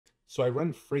So I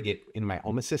run Frigate in my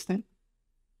Home Assistant.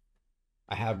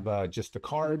 I have just a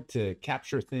card to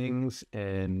capture things,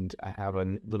 and I have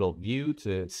a little view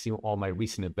to see all my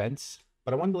recent events.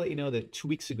 But I wanted to let you know that 2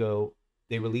 weeks ago,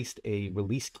 they released a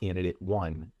release candidate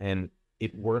 1, and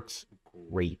it works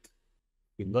great.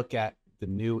 We look at the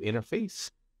new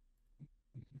interface.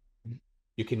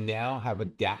 You can now have a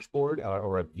dashboard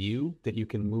or a view that you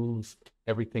can move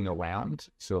everything around.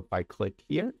 So if I click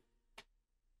here,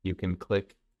 you can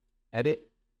click edit,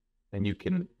 and you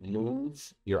can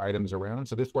move your items around.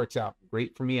 So this works out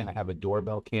great for me. I have a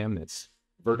doorbell cam that's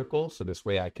vertical, so this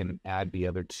way I can add the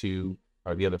other 2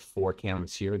 or the other 4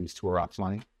 cameras here. These 2 are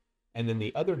offline. And then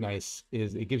the other nice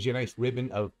is it gives you a nice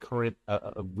ribbon of current,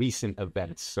 recent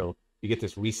events. So you get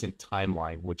this recent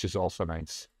timeline, which is also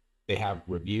nice. They have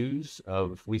reviews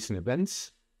of recent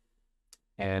events,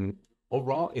 and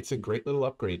overall, it's a great little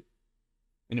upgrade.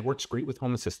 And it works great with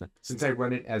Home Assistant. Since I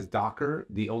run it as Docker,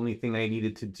 the only thing I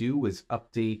needed to do was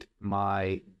update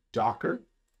my Docker.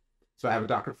 So I have a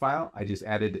Docker file. I just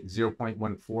added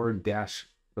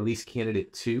 0.14-release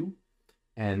candidate 2,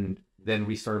 and then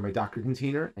restarted my Docker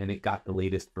container, and it got the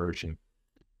latest version.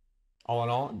 All in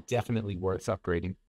all, definitely worth upgrading.